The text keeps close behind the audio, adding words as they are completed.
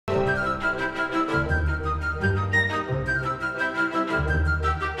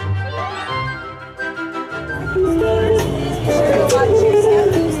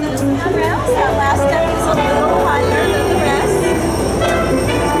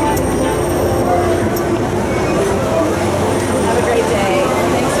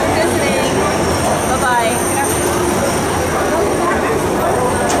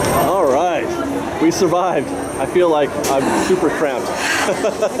survived. I feel like I'm super cramped.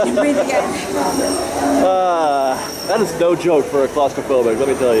 You breathe again. That is no joke for a claustrophobic, let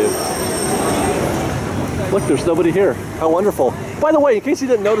me tell you. Look, there's nobody here. How wonderful. By the way, in case you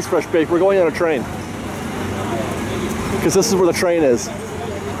didn't notice, Fresh Baked, we're going on a train. Because this is where the train is. I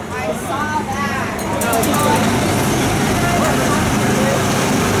saw that.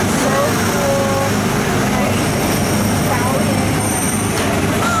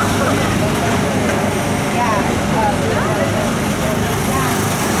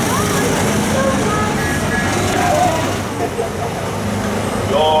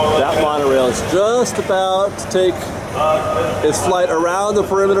 That monorail is just about to take its flight around the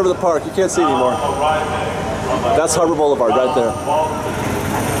perimeter of the park. You can't see anymore. That's Harbor Boulevard right there.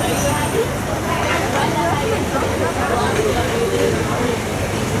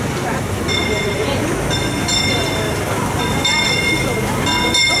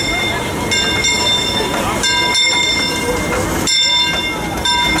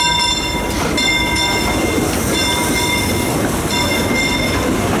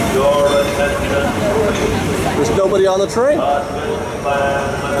 There's nobody on the train.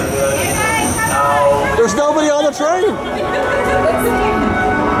 There's nobody on the train.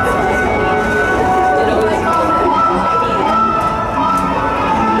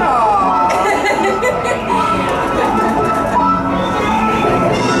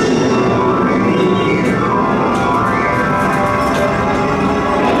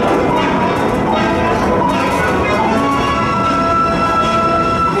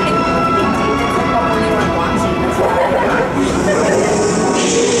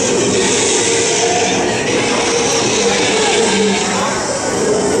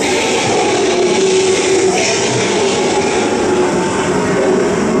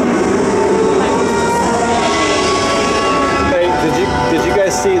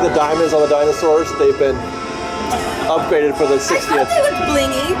 See the diamonds on the dinosaurs? They've been upgraded for the 60th. I thought they looked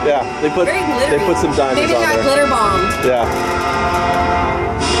blingy. Yeah, they put some diamonds Maybe on there. got glitter bombed. Yeah.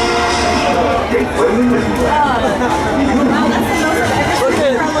 Look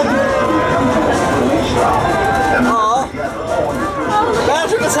at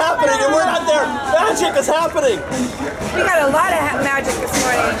magic is happening, and we're not there. Magic is happening. We got a lot of magic this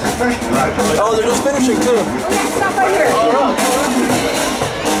morning. Oh, they're just finishing too. Okay, stop right here.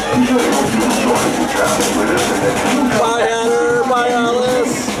 Bye, Hannah. Bye,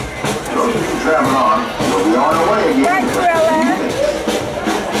 Alice. Travel on. We'll be on our way again. Bye, Cruella.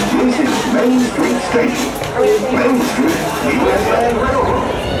 This is Main Street Station. Main Street, Disneyland Railroad.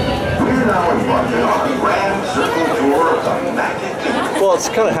 We're now embarking on a grand circle tour of the magic. Well, it's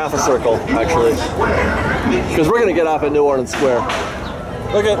kind of half a circle, actually. Because we're going to get off at New Orleans Square.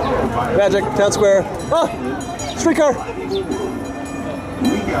 Look at Magic, Town Square. Oh, streetcar.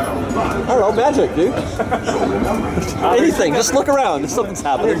 I don't know, magic, dude. Anything, just look around. If something's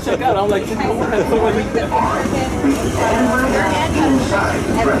happening. Check out. I'm like,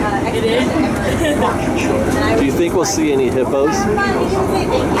 It is? Do you think we'll see any hippos?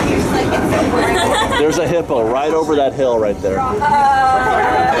 There's a hippo right over that hill right there.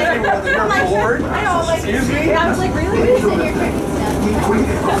 excuse me? I was like, really?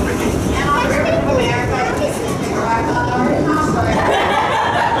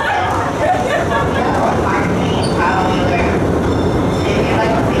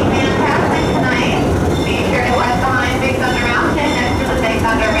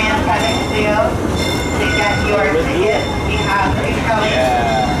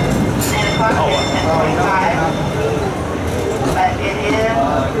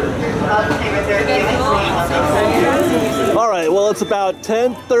 All right, well, it's about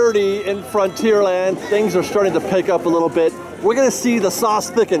 10:30 in Frontierland. Things are starting to pick up a little bit. We're gonna see the sauce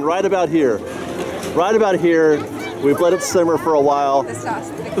thicken right about here. Right about here. We've let it simmer for a while.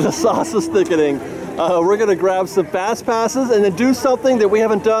 The sauce is thickening. We're gonna grab some fast passes and then do something that we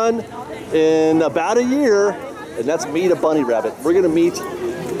haven't done in about a year, and that's meet a bunny rabbit. We're gonna meet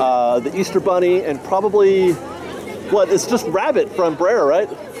the Easter Bunny and probably, what, it's just Rabbit from Brer, right?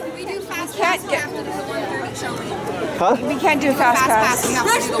 We do fast pass after the 1:30 showing. Huh? We can't do fast pass.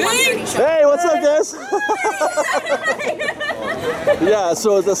 Hey, what's up, guys? Yeah,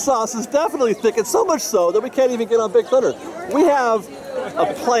 so the sauce is definitely thickened, so much so that we can't even get on Big Thunder. We have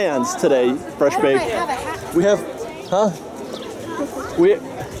plans today, Fresh Baked. We have, huh?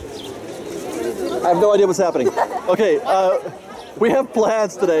 I have no idea what's happening. Okay, we have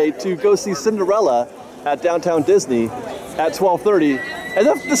plans today to go see Cinderella at Downtown Disney at 12:30, and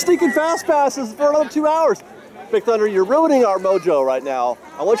the stinking fast pass is for another 2 hours. Big Thunder, you're ruining our mojo right now.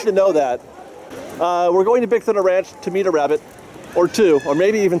 I want you to know that. We're going to Big Thunder Ranch to meet a rabbit, or two, or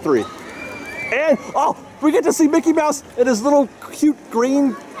maybe even three. And, oh, we get to see Mickey Mouse in his little cute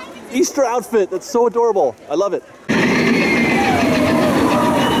green Easter outfit. That's so adorable. I love it.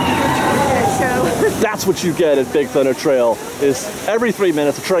 That's what you get at Big Thunder Trail, is every 3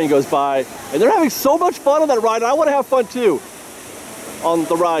 minutes a train goes by, and they're having so much fun on that ride, and I want to have fun too on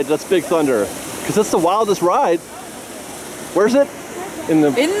the ride. That's Big Thunder, because it's the wildest ride. Where's it? In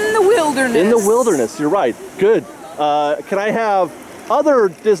the wilderness. In the wilderness, you're right. Good. Can I have other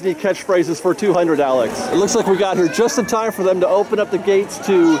Disney catchphrases for 200, Alex? It looks like we got here just in time for them to open up the gates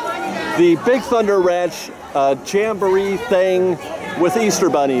to the Big Thunder Ranch jamboree thing with Easter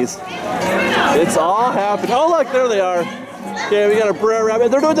bunnies. It's all happening. Oh, look, there they are. Yeah, we got a Brer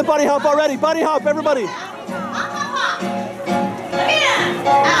Rabbit. They're doing the bunny hop already. Bunny hop, everybody.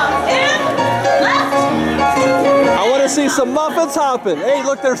 I want to see some muffins hopping. Hey,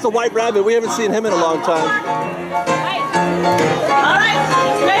 look, there's the White Rabbit. We haven't seen him in a long time. All right,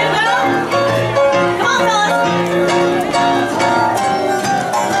 ready to go? Come on, fellas.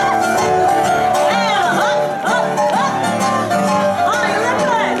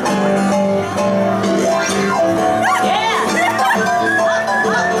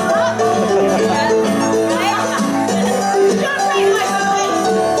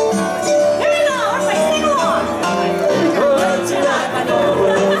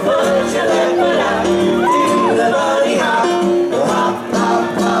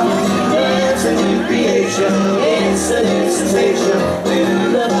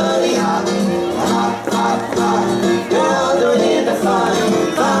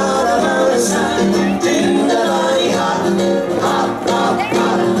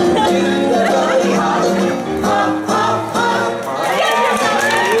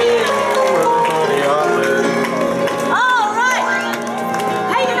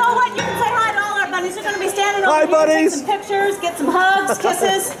 Get some hugs,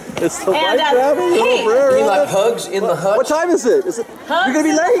 kisses. It's the White Rabbit, hey, Brer Rabbit. You like hugs in the hutch? What time is it? Is it? Hugs you're gonna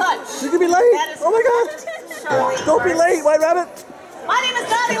be late. You're gonna be late. Oh my God! Don't be late, White Rabbit. My name is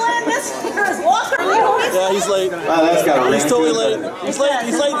Dottie Lynn. This here is Walker. Yeah, he's late. That's got a ring. He's totally late. He's late.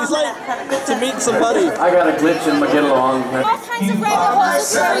 He's late. He's late to meet somebody. I got a glitch in my get along. All kinds of rabbit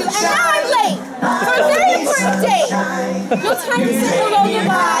holes for you, and now I'm late for a very important date. No time to say hello,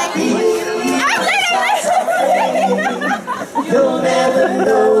 goodbye. I'm late. You'll never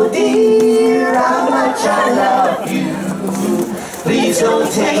know, dear, how much I love you. Please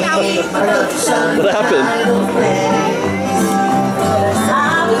don't take my love, son. What happened?